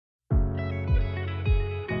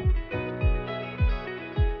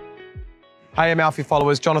Hey Amalfi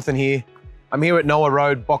followers, Jonathan here. I'm here at Noah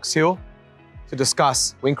Road, Box Hill, to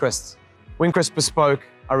discuss Wincrest. Wincrest Bespoke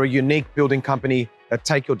are a unique building company that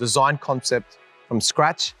take your design concept from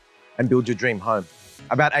scratch and build your dream home.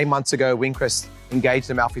 About 8 months ago, Wincrest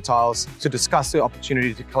engaged Amalfi Tiles to discuss the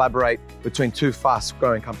opportunity to collaborate between two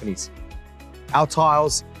fast-growing companies. Our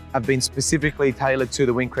tiles have been specifically tailored to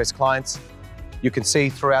the Wincrest clients. You can see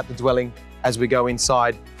throughout the dwelling as we go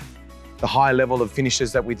inside the high level of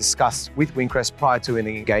finishes that we discussed with Wincrest prior to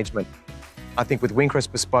any engagement. I think with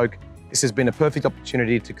Wincrest Bespoke, this has been a perfect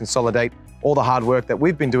opportunity to consolidate all the hard work that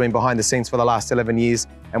we've been doing behind the scenes for the last 11 years.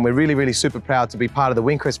 And we're really super proud to be part of the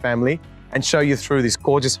Wincrest family and show you through this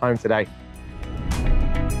gorgeous home today.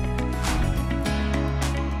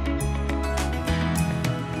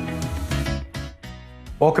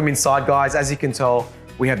 Welcome inside, guys. As you can tell,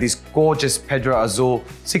 we have this gorgeous Pedro Azul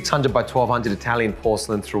 600 by 1200 Italian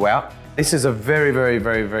porcelain throughout. This is a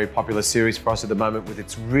very popular series for us at the moment with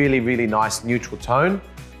its really nice neutral tone.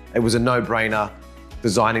 It was a no-brainer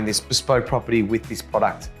designing this bespoke property with this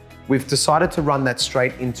product. We've decided to run that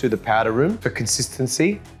straight into the powder room for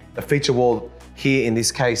consistency. The feature wall here in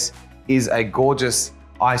this case is a gorgeous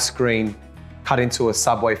ice screen cut into a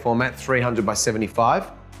subway format, 300 by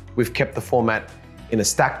 75. We've kept the format in a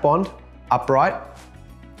stack bond, upright,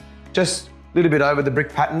 just a little bit over the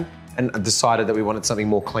brick pattern, and decided that we wanted something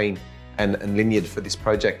more clean and lineared for this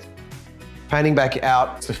project. Panning back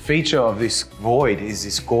out, the feature of this void is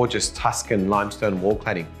this gorgeous Tuscan limestone wall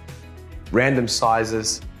cladding. Random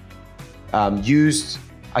sizes, used,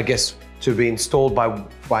 I guess, to be installed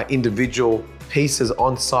by individual pieces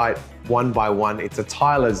on site, one by one. It's a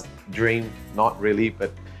tiler's dream, not really,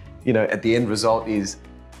 but you know, at the end result is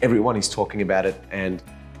everyone is talking about it, and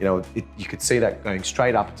you know, you could see that going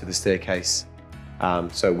straight up to the staircase.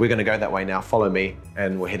 So we're gonna go that way now. Follow me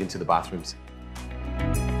and we'll head into the bathrooms.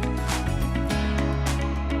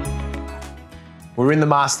 We're in the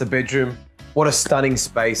master bedroom. What a stunning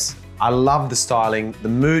space. I love the styling. The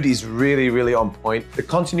mood is really on point. The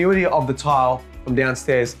continuity of the tile from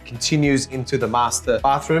downstairs continues into the master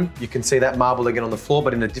bathroom. You can see that marble again on the floor,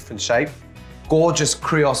 but in a different shape. Gorgeous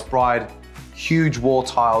Krios Bride, huge wall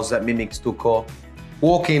tiles that mimic stucco.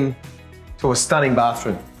 Walk in to a stunning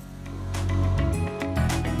bathroom.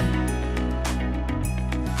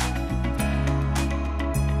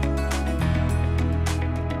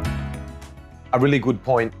 A really good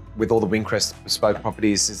point with all the Wincrest Bespoke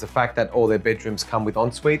properties is the fact that all their bedrooms come with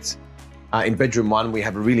en-suites. In bedroom 1, we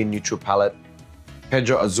have a really neutral palette,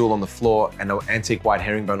 Pedro Azul on the floor and an antique white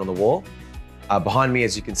herringbone on the wall. Behind me,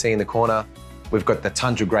 as you can see in the corner, we've got the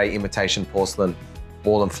tundra grey imitation porcelain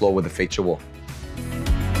wall and floor with a feature wall.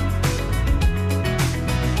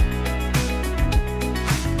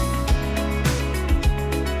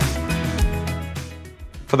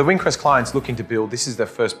 For the Wincrest clients looking to build, this is their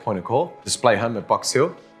first point of call. Display home at Box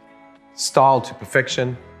Hill. Styled to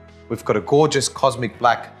perfection. We've got a gorgeous cosmic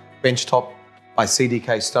black benchtop by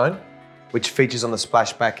CDK stone, which features on the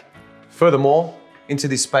splashback. Furthermore, into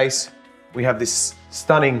this space, we have this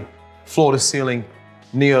stunning floor-to-ceiling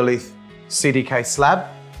Neolith CDK slab.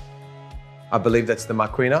 I believe that's the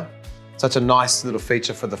Macrina. Such a nice little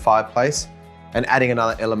feature for the fireplace, and adding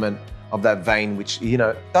another element of that vein, which, you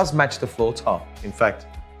know, does match the floor tile. In fact,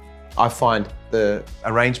 I find the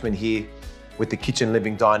arrangement here with the kitchen,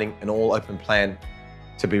 living, dining, and all open plan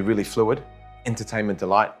to be really fluid. Entertainment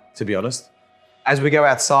delight, to be honest. As we go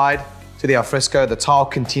outside to the alfresco, the tile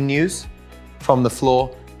continues from the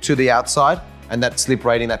floor to the outside, and that slip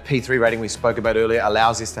rating, that P3 rating we spoke about earlier,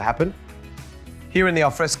 allows this to happen. Here in the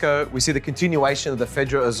alfresco, we see the continuation of the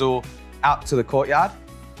Pedro Azul out to the courtyard.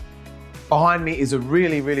 Behind me is a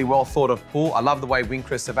really well thought of pool. I love the way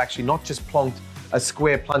Wincrest have actually not just plonked a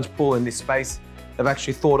square plunge pool in this space. They've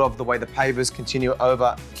actually thought of the way the pavers continue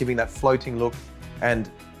over, giving that floating look.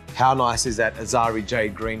 And how nice is that Azari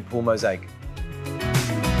jade green pool mosaic?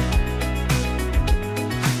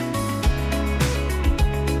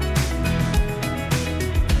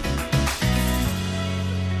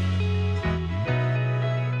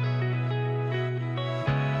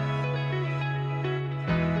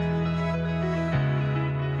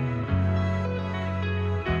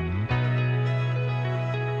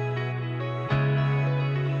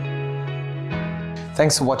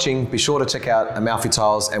 Thanks for watching. Be sure to check out Amalfi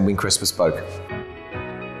Tiles and Wincrest Bespoke.